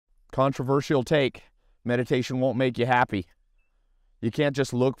Controversial take. Meditation won't make you happy. You can't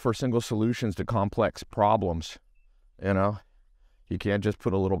just look for single solutions to complex problems. You know, you can't just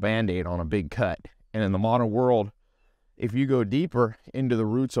put a little Band-Aid on a big cut. And in the modern world, if you go deeper into the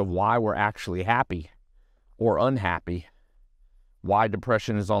roots of why we're actually happy or unhappy, why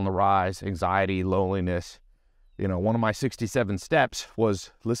depression is on the rise, anxiety, loneliness, one of my 67 steps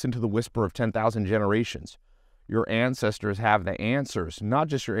was listen to the whisper of 10,000 generations. Your ancestors have the answers, not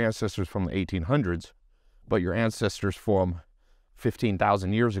just your ancestors from the 1800s, but your ancestors from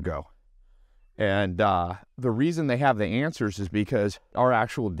 15,000 years ago. And the reason they have the answers is because our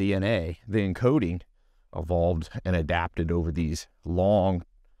actual DNA, the encoding, evolved and adapted over these long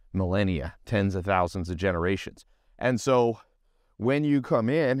millennia, tens of thousands of generations. And so when you come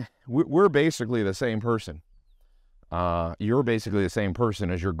in, we're basically the same person. You're basically the same person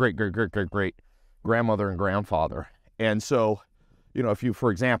as your great grandmother and grandfather. And so,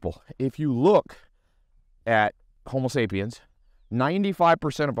 for example, if you look at Homo sapiens,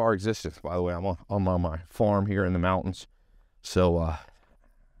 95% of our existence, by the way, I'm on my farm here in the mountains. So,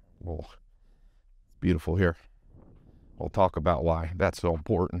 it's beautiful here. We'll talk about why that's so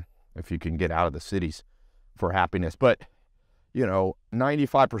important if you can get out of the cities for happiness. But,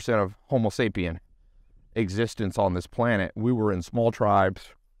 95% of Homo sapien existence on this planet, we were in small tribes,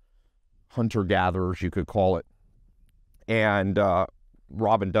 hunter-gatherers, you could call it. And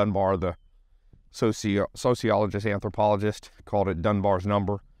Robin Dunbar, the sociologist, anthropologist, called it Dunbar's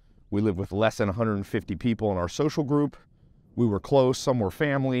number. We lived with less than 150 people in our social group. We were close. Some were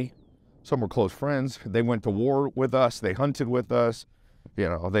family. Some were close friends. They went to war with us. They hunted with us.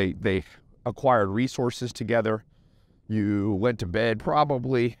 They acquired resources together. You went to bed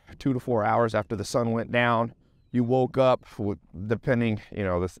probably 2 to 4 hours after the sun went down. You woke up, depending,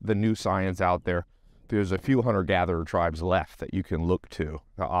 the new science out there, there's a few hunter-gatherer tribes left that you can look to.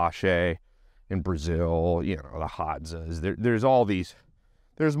 The Ashe in Brazil, the Hadzas. There's all these,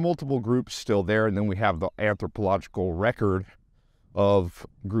 there's multiple groups still there. And then we have the anthropological record of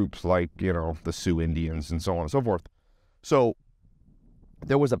groups like, the Sioux Indians and so on and so forth. So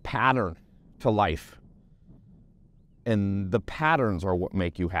there was a pattern to life. And the patterns are what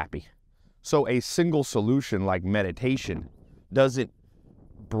make you happy. So a single solution like meditation doesn't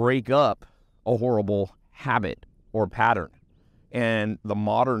break up a horrible habit or pattern. And the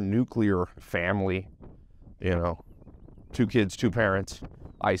modern nuclear family, 2 kids, 2 parents,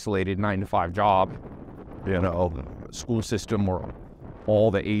 isolated 9-to-5 job, school system where all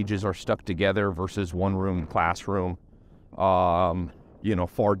the ages are stuck together versus one room classroom,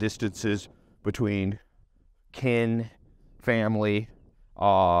 far distances between kin, family,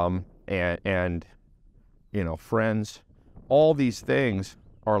 and friends. All these things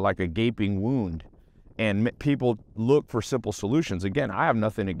are like a gaping wound, and people look for simple solutions. Again, I have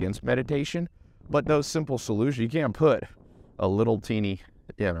nothing against meditation, but those simple solutions, you can't put a little teeny,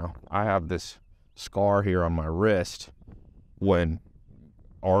 I have this scar here on my wrist when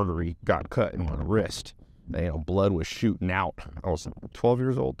artery got cut in my wrist. Blood was shooting out. I was 12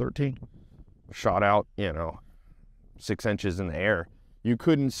 years old, 13, shot out, 6 inches in the air. You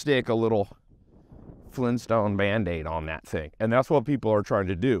couldn't stick a little Flintstone Band-Aid on that thing. And that's what people are trying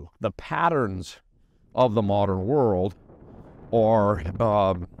to do. The patterns of the modern world are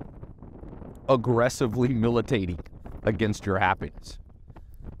aggressively militating against your happiness.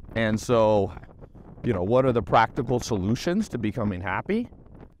 And so, what are the practical solutions to becoming happy?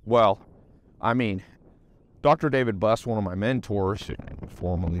 Well, Dr. David Buss, one of my mentors,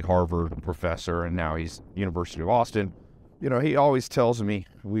 formerly Harvard professor, and now he's University of Austin, he always tells me,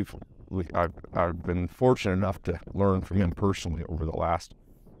 I've been fortunate enough to learn from him personally over the last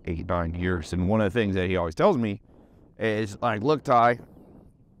 8-9 years. And one of the things that he always tells me is like, look, Ty,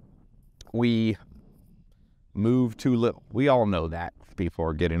 we move too little. We all know that people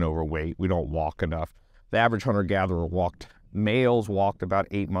are getting overweight. We don't walk enough. The average hunter-gatherer males walked about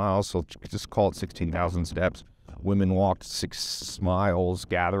 8 miles, so just call it 16,000 steps. Women walked 6 miles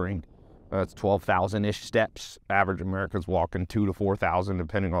gathering. That's 12,000-ish steps. Average Americans walking 2,000 to 4,000,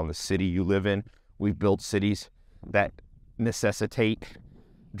 depending on the city you live in. We've built cities that necessitate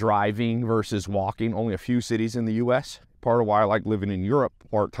driving versus walking. Only a few cities in the U.S. Part of why I like living in Europe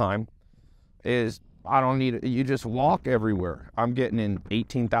part-time is I don't need it. You just walk everywhere. I'm getting in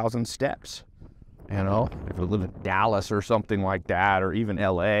 18,000 steps. If I live in Dallas or something like that, or even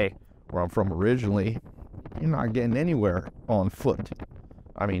L.A., where I'm from originally, you're not getting anywhere on foot.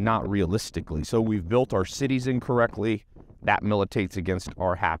 Not realistically. So we've built our cities incorrectly. That militates against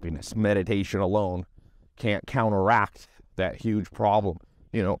our happiness. Meditation alone can't counteract that huge problem.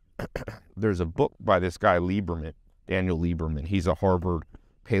 There's a book by this guy Lieberman, Daniel Lieberman. He's a Harvard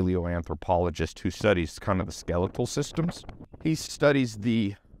paleoanthropologist who studies kind of the skeletal systems. He studies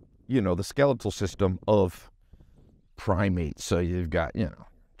the skeletal system of primates. So you've got,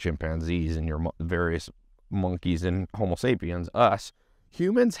 chimpanzees and your various monkeys and Homo sapiens, us.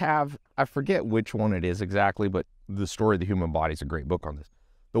 Humans have, I forget which one it is exactly, but The Story of the Human Body is a great book on this.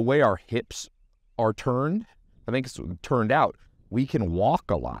 The way our hips are turned, I think it's turned out, we can walk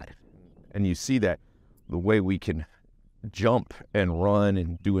a lot. And you see that the way we can jump and run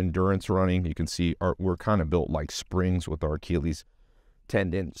and do endurance running, you can see we're kind of built like springs with our Achilles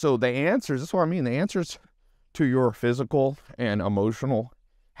tendon. So the answers, that's what I mean, the answers to your physical and emotional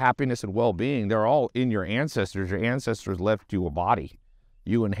happiness and well-being, they're all in your ancestors. Your ancestors left you a body.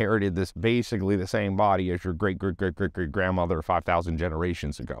 You inherited this basically the same body as your great-great-great-great-great-grandmother 5,000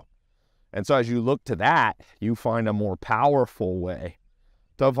 generations ago. And so as you look to that, you find a more powerful way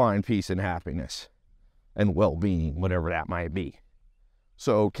to find peace and happiness and well-being, whatever that might be.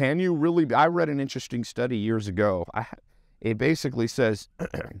 So can you really, I read an interesting study years ago. It basically says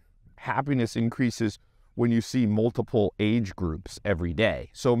happiness increases when you see multiple age groups every day.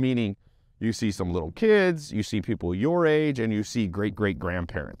 So meaning you see some little kids, you see people your age, and you see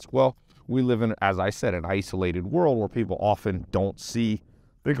great-great-grandparents. Well, we live in, as I said, an isolated world where people often don't see.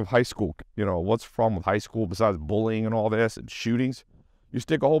 Think of high school. What's wrong with high school besides bullying and all this and shootings? You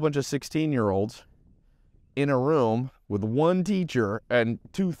stick a whole bunch of 16-year-olds in a room with one teacher and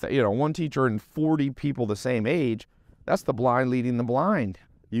one teacher and 40 people the same age. That's the blind leading the blind.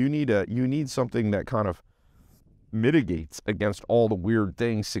 You need something that kind of mitigates against all the weird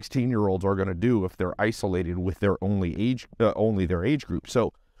things 16-year-olds are going to do if they're isolated with their only their age group.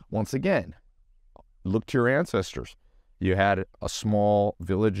 So once again, look to your ancestors. You had a small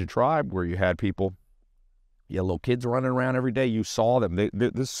village and tribe where you had people, little kids running around every day. You saw them.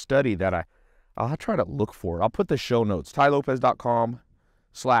 This study that I'll try to look for it. I'll put the show notes,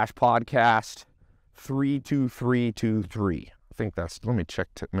 tylopez.com/podcast 32323. I think that's, let me check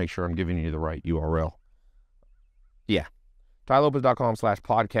to make sure I'm giving you the right URL. Yeah.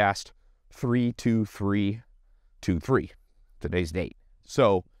 tylopez.com/podcast 32323. Today's date.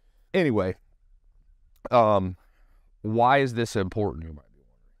 So anyway, why is this important, you might be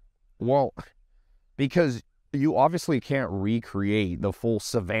wondering? Well, because you obviously can't recreate the full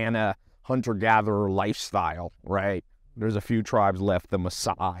savanna hunter-gatherer lifestyle, right? There's a few tribes left, the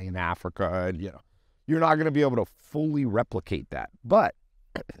Maasai in Africa, and you're not going to be able to fully replicate that. But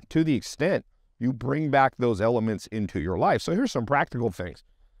to the extent you bring back those elements into your life. So here's some practical things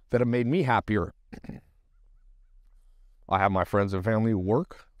that have made me happier. I have my friends and family who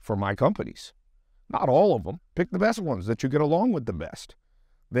work for my companies. Not all of them. Pick the best ones that you get along with the best.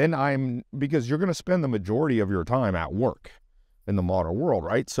 Then because you're going to spend the majority of your time at work in the modern world,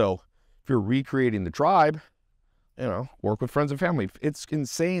 right? So if you're recreating the tribe, work with friends and family. It's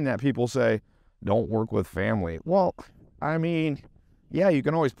insane that people say, don't work with family. Well, I mean, yeah, you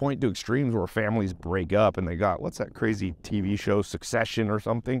can always point to extremes where families break up and they got, what's that crazy TV show, Succession or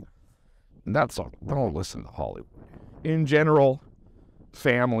something? And that's all. Don't listen to Hollywood. In general,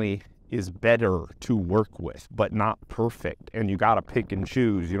 family is better to work with, but not perfect. And you got to pick and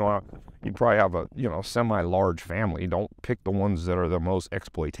choose. You probably have a, semi-large family. Don't pick the ones that are the most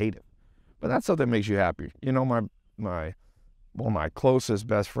exploitative. But that's something that makes you happy. One of my closest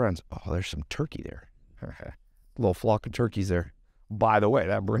best friends. Oh, there's some turkey there. A little flock of turkeys there. By the way,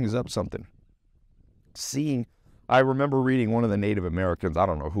 that brings up something. I remember reading one of the Native Americans, I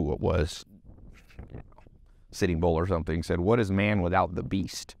don't know who it was, Sitting Bull or something, said, what is man without the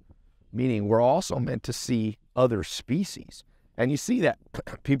beast? Meaning we're also meant to see other species. And you see that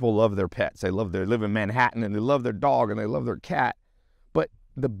people love their pets. They live in Manhattan and they love their dog and they love their cat. But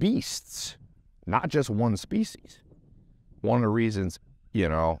the beasts, not just one species. One of the reasons,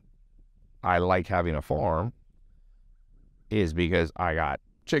 I like having a farm is because I got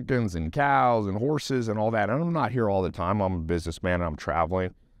chickens and cows and horses and all that. And I'm not here all the time. I'm a businessman and I'm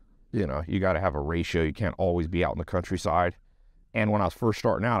traveling. You got to have a ratio. You can't always be out in the countryside. And when I was first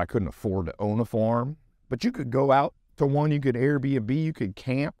starting out, I couldn't afford to own a farm. But you could go out to one, you could Airbnb, you could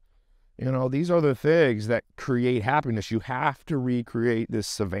camp. These are the things that create happiness. You have to recreate this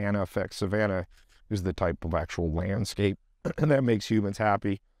savanna effect. Savanna is the type of actual landscape that makes humans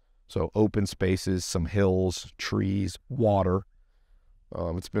happy. So open spaces, some hills, trees, water.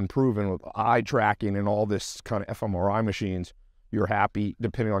 It's been proven with eye tracking and all this kind of fMRI machines, you're happy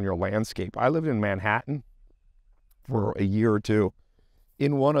depending on your landscape. I lived in Manhattan for a year or two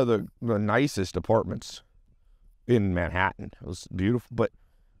in one of the nicest apartments in Manhattan. It was beautiful, but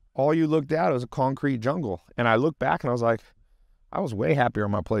all you looked at was a concrete jungle. And I looked back and I was like, I was way happier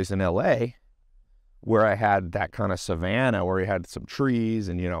in my place in LA, where I had that kind of savanna where you had some trees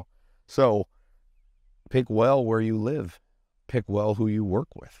and, so pick well where you live. Pick well who you work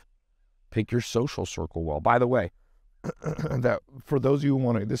with. Pick your social circle well. By the way, that for those of you who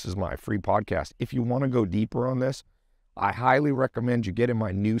want to, this is my free podcast. If you want to go deeper on this, I highly recommend you get in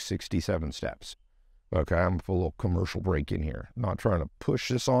my new 67 steps. Okay, I'm a little commercial break in here. Not trying to push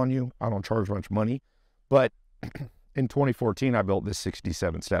this on you. I don't charge much money. But in 2014, I built this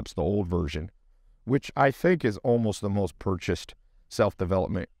 67 steps, the old version, which I think is almost the most purchased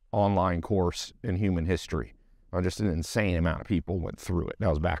self-development online course in human history. Just an insane amount of people went through it. That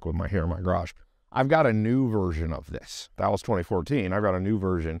was back with my hair in my garage. I've got a new version of this. That was 2014. I've got a new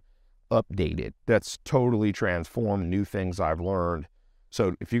version updated that's totally transformed, new things I've learned.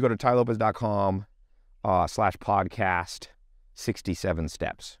 So if you go to tylopez.com /podcast 67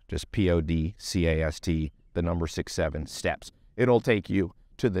 steps, just PODCAST, the number 67 steps. It'll take you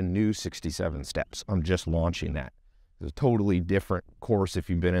to the new 67 steps. I'm just launching that. It's a totally different course if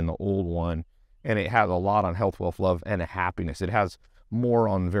you've been in the old one, and it has a lot on health, wealth, love, and happiness. It has more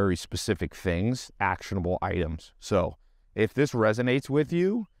on very specific things, actionable items. So if this resonates with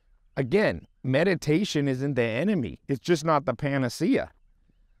you, again, meditation isn't the enemy. It's just not the panacea.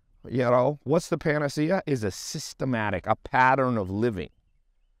 What's the panacea? Is a systematic, a pattern of living.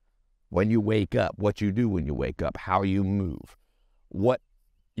 When you wake up, what you do when you wake up, how you move, what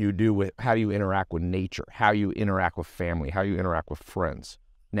you do with, how you interact with nature, how you interact with family, how you interact with friends.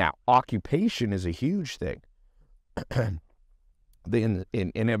 Now, occupation is a huge thing. In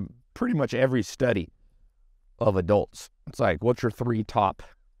pretty much every study of adults, it's like, what's your 3 top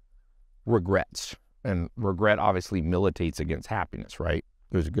regrets? And regret obviously militates against happiness, right?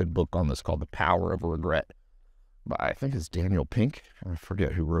 There's a good book on this called The Power of Regret. But I think it's Daniel Pink. I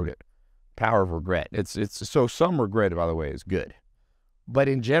forget who wrote it. Power of Regret. It's so some regret, by the way, is good. But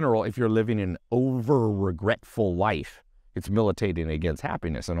in general, if you're living an over-regretful life, it's militating against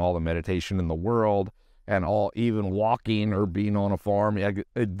happiness, and all the meditation in the world and all, even walking or being on a farm,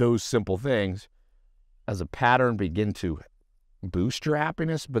 those simple things as a pattern begin to boost your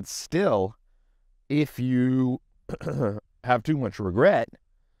happiness. But still, if you have too much regret,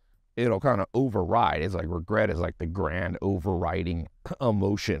 it'll kind of override. It's like regret is like the grand overriding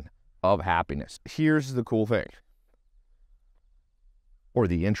emotion of happiness. Here's the cool thing, or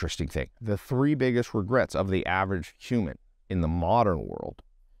the interesting thing. The 3 biggest regrets of the average human in the modern world,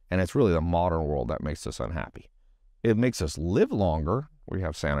 and it's really the modern world that makes us unhappy. It makes us live longer. We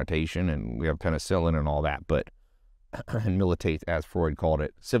have sanitation and we have penicillin and all that, but and militate, as Freud called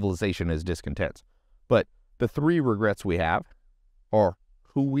it, civilization is discontent. But the 3 regrets we have are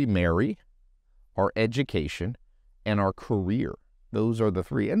who we marry, our education, and our career. Those are the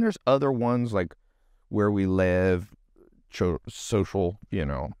 3. And there's other ones like where we live, social,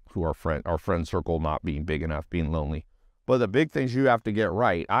 who our friend circle not being big enough, being lonely. But the big things you have to get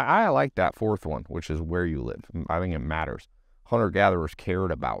right, I like that 4th one, which is where you live. I think it matters. Hunter-gatherers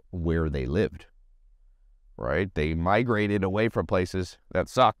cared about where they lived, right? They migrated away from places that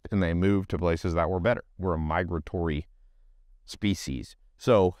sucked, and they moved to places that were better. We're a migratory species.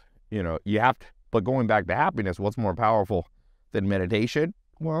 So, you have to, but going back to happiness, what's more powerful than meditation?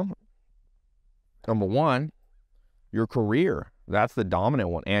 Well, number 1, your career. That's the dominant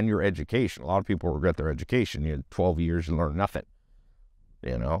one, and your education. A lot of people regret their education. You had 12 years and learn nothing.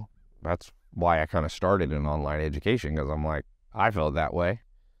 That's why I kind of started in online education, because I'm like, I felt that way.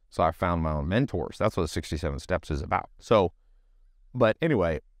 So I found my own mentors. That's what the 67 Steps is about. So, but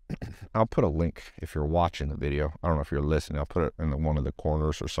anyway, I'll put a link if you're watching the video. I don't know if you're listening. I'll put it in one of the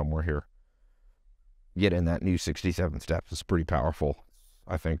corners or somewhere here. Get in that new 67 Steps. It's pretty powerful.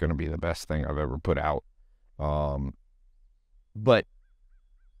 I think going to be the best thing I've ever put out. But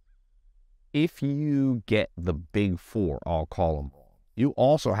if you get the big 4, I'll call them, you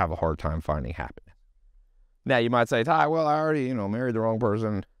also have a hard time finding happiness. Now, you might say, Ty, well, I already, married the wrong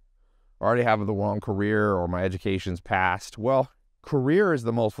person, already have the wrong career, or my education's passed. Well, career is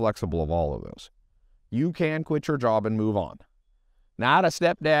the most flexible of all of those. You can quit your job and move on. Not a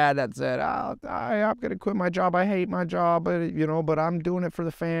stepdad that said, I'm going to quit my job. I hate my job, but I'm doing it for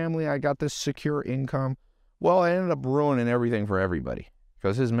the family. I got this secure income. Well, it ended up ruining everything for everybody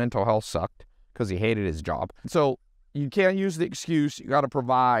because his mental health sucked because he hated his job. So you can't use the excuse, you got to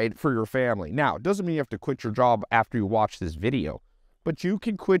provide for your family. Now, it doesn't mean you have to quit your job after you watch this video, but you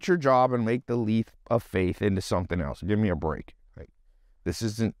can quit your job and make the leap of faith into something else. Give me a break. Right? This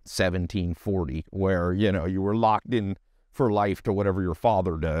isn't 1740 where, you were locked in for life to whatever your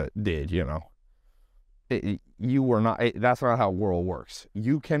father did, You were not, that's not how the world works.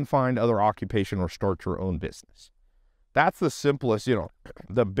 You can find other occupation or start your own business. That's the simplest,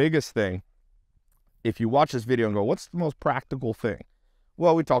 the biggest thing if you watch this video and go, what's the most practical thing?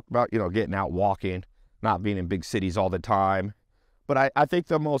 Well, we talked about, getting out walking, not being in big cities all the time. But I think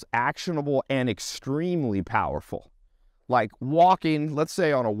the most actionable and extremely powerful, like walking, let's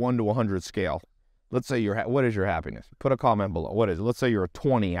say on a 1 to 100 scale, let's say what is your happiness? Put a comment below. What is it? Let's say you're a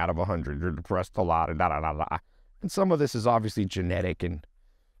 20 out of 100. You're depressed a lot and da-da-da-da. And some of this is obviously genetic and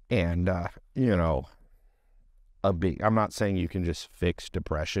I'm not saying you can just fix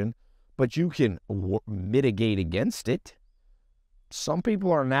depression, but you can mitigate against it. Some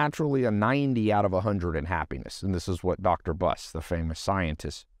people are naturally a 90 out of 100 in happiness. And this is what Dr. Buss, the famous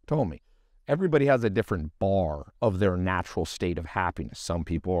scientist, told me. Everybody has a different bar of their natural state of happiness. Some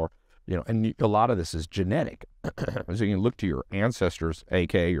people are, and a lot of this is genetic. So you can look to your ancestors,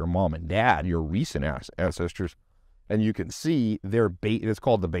 aka your mom and dad, your recent ancestors, and you can see it's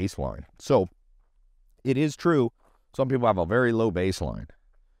called the baseline. So it is true. Some people have a very low baseline,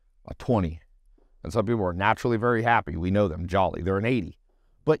 a 20. And some people are naturally very happy. We know them, jolly. They're an 80.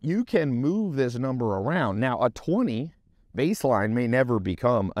 But you can move this number around. Now, a 20 baseline may never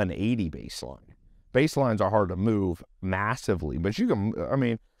become an 80 baseline. Baselines are hard to move massively. But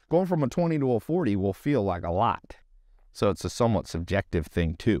going from a 20 to a 40 will feel like a lot. So it's a somewhat subjective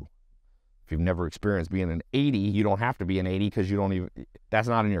thing, too. If you've never experienced being an 80, you don't have to be an 80 because that's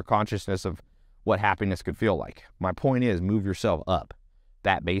not in your consciousness of what happiness could feel like. My point is, move yourself up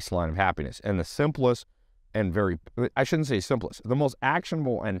that baseline of happiness. And the simplest and I shouldn't say simplest, the most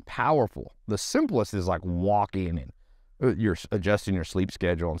actionable and powerful, the simplest is like walking and you're adjusting your sleep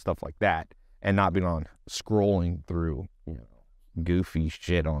schedule and stuff like that, and not being on scrolling through, goofy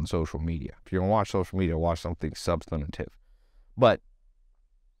shit on social media. If you're going to watch social media, watch something substantive. But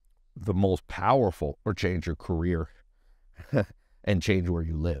the most powerful, or change your career and change where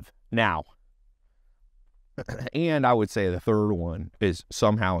you live. Now, and I would say the third one is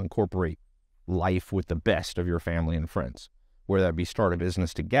somehow incorporate life with the best of your family and friends, whether that be start a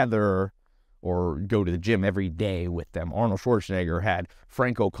business together or go to the gym every day with them. Arnold Schwarzenegger had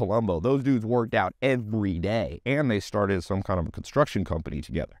Franco Columbo. Those dudes worked out every day, and they started some kind of a construction company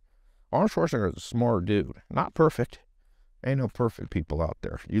together. Arnold Schwarzenegger is a smart dude. Not perfect. Ain't no perfect people out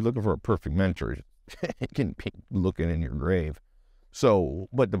there. You're looking for a perfect mentor, you can be looking in your grave. So,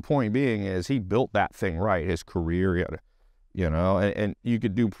 but the point being is he built that thing right. His career, he had, and you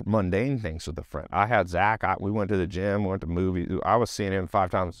could do mundane things with a friend. I had Zach. We went to the gym, went to movies. I was seeing him 5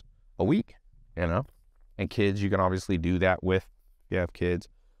 times a week, And kids, you can obviously do that with, if you have kids.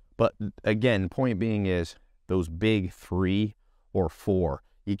 But again, point being is those big 3 or 4,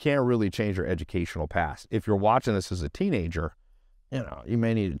 you can't really change your educational past. If you're watching this as a teenager, you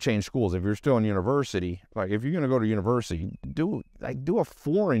may need to change schools. If you're still in university, like if you're going to go to university, do a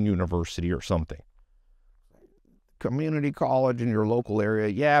foreign university or something. Community college in your local area.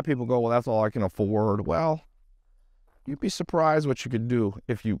 Yeah, people go, well, that's all I can afford. Well, you'd be surprised what you could do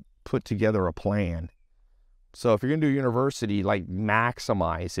if you put together a plan. So if you're going to do university, like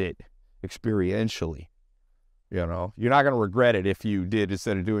maximize it experientially. You're not going to regret it if you did,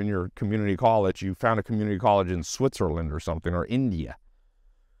 instead of doing your community college, you found a community college in Switzerland or something, or India.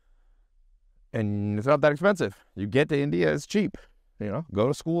 And it's not that expensive. You get to India, it's cheap. Go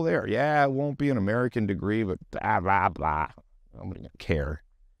to school there. Yeah, it won't be an American degree, but blah, blah, blah. Nobody gonna care.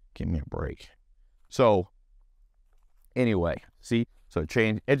 Give me a break. So, anyway, see? So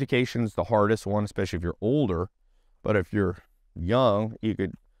education's the hardest one, especially if you're older. But if you're young, you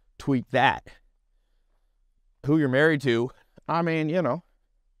could tweak that. Who you're married to,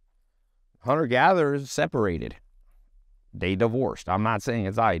 hunter-gatherers separated. They divorced. I'm not saying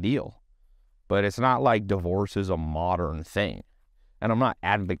it's ideal, but it's not like divorce is a modern thing. And I'm not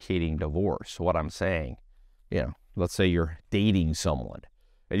advocating divorce. What I'm saying, let's say you're dating someone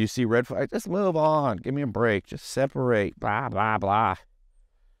and you see red flags, just move on. Give me a break. Just separate. Blah, blah, blah.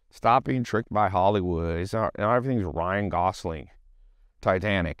 Stop being tricked by Hollywood. Everything's Ryan Gosling,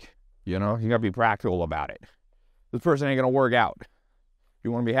 Titanic. You got to be practical about it. This person ain't going to work out. If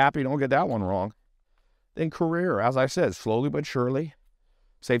you want to be happy, don't get that one wrong. Then career, as I said, slowly but surely.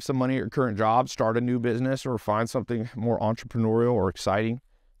 Save some money at your current job, start a new business, or find something more entrepreneurial or exciting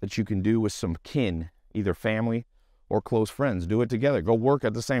that you can do with some kin, either family or close friends. Do it together. Go work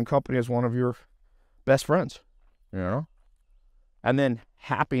at the same company as one of your best friends, And then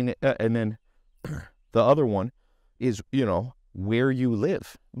happiness, and then the other one is, where you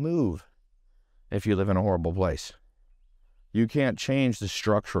live. Move if you live in a horrible place. You can't change the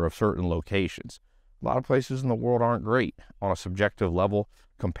structure of certain locations. A lot of places in the world aren't great on a subjective level,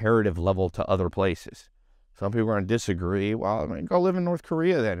 comparative level to other places. Some people are going to disagree. Well, go live in North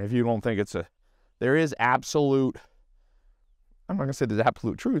Korea then if you don't think there is absolute, I'm not going to say there's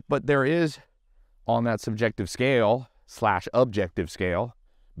absolute truth, but there is on that subjective scale / objective scale,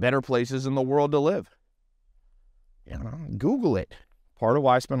 better places in the world to live. You know, Google it. Part of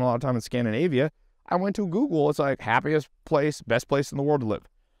why I spend a lot of time in Scandinavia, I went to Google. It's like happiest place, best place in the world to live.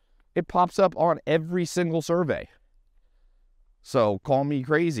 It pops up on every single survey. So call me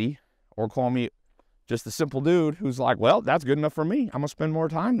crazy or call me just a simple dude who's like, well, that's good enough for me. I'm going to spend more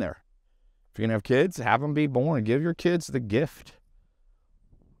time there. If you're going to have kids, have them be born. Give your kids the gift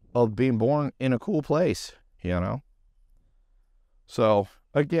of being born in a cool place, you know? So,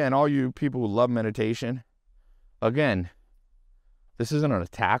 again, all you people who love meditation, again, this isn't an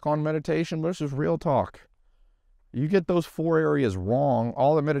attack on meditation, but this is real talk. You get those 4 areas wrong,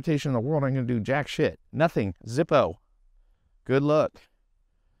 all the meditation in the world ain't going to do jack shit. Nothing. Zippo. Good luck.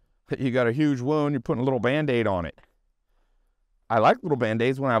 You got a huge wound, you're putting a little Band-Aid on it. I like little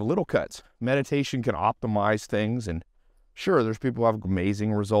Band-Aids when I have little cuts. Meditation can optimize things, and sure, there's people who have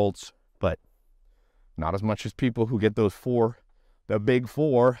amazing results, but not as much as people who get those 4, the big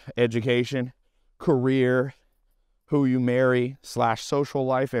 4, education, career, who you marry / social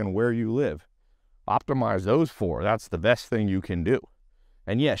life, and where you live. Optimize those 4. That's the best thing you can do.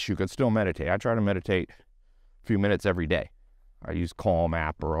 And yes, you can still meditate. I try to meditate a few minutes every day. I use Calm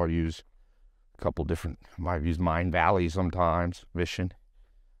app, or I'll use a couple different, I might use Mind Valley sometimes. Vishen,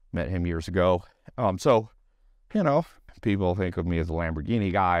 met him years ago. So, you know, people think of me as a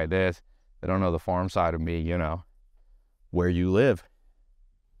Lamborghini guy, this. They don't know the farm side of me, you know. Where you live.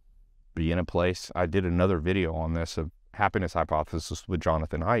 Be in a place. I did another video on this, of happiness hypothesis with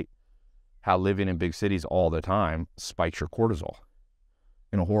Jonathan Haidt. How living in big cities all the time spikes your cortisol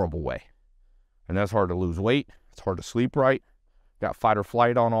in a horrible way. And that's hard to lose weight. It's hard to sleep right. Got fight or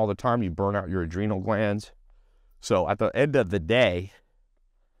flight on all the time. You burn out your adrenal glands. So at the end of the day,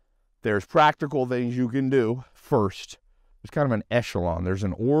 there's practical things you can do first. There's kind of an echelon. There's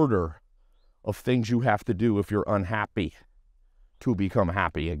an order of things you have to do if you're unhappy to become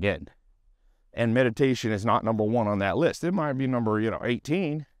happy again. And meditation is not number 1 on that list. It might be number,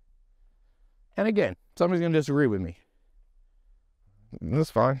 18. And again, somebody's going to disagree with me. That's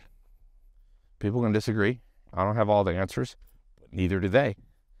fine. People can disagree. I don't have all the answers, but neither do they.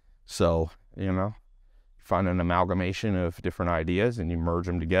 So, find an amalgamation of different ideas and you merge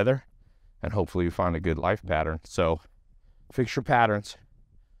them together, and hopefully you find a good life pattern. So fix your patterns,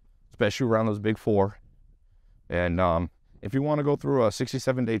 especially around those big 4. And if you want to go through a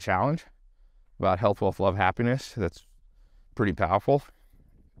 67-day challenge about health, wealth, love, happiness, that's pretty powerful,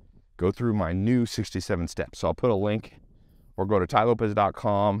 go through my new 67 steps. So I'll put a link, or go to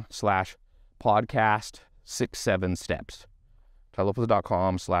tylopez.com/podcast67steps.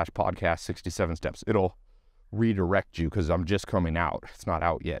 tylopez.com/podcast67steps. It'll redirect you, because I'm just coming out. It's not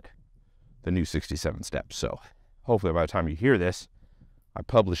out yet, the new 67 steps. So hopefully by the time you hear this, I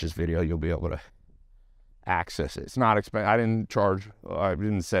publish this video, you'll be able to access it. It's not expensive. I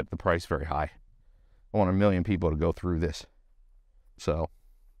didn't set the price very high. I want 1 million people to go through this. So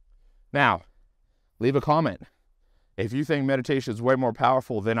now, leave a comment. If you think meditation is way more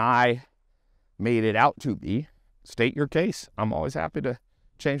powerful than I made it out to be, state your case. I'm always happy to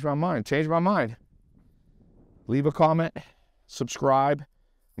change my mind. Leave a comment, subscribe.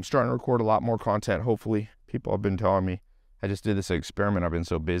 I'm starting to record a lot more content, hopefully. People have been telling me, I just did this experiment. I've been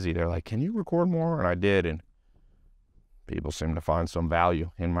so busy. They're like, can you record more? And I did, and people seem to find some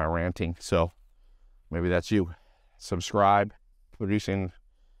value in my ranting. So maybe that's you. Subscribe, producing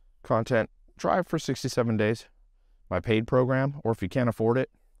content. Try it for 67 days. My paid program, or if you can't afford it,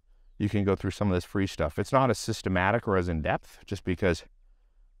 you can go through some of this free stuff. It's not as systematic or as in-depth, just because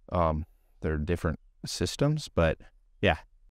they're different systems. But yeah,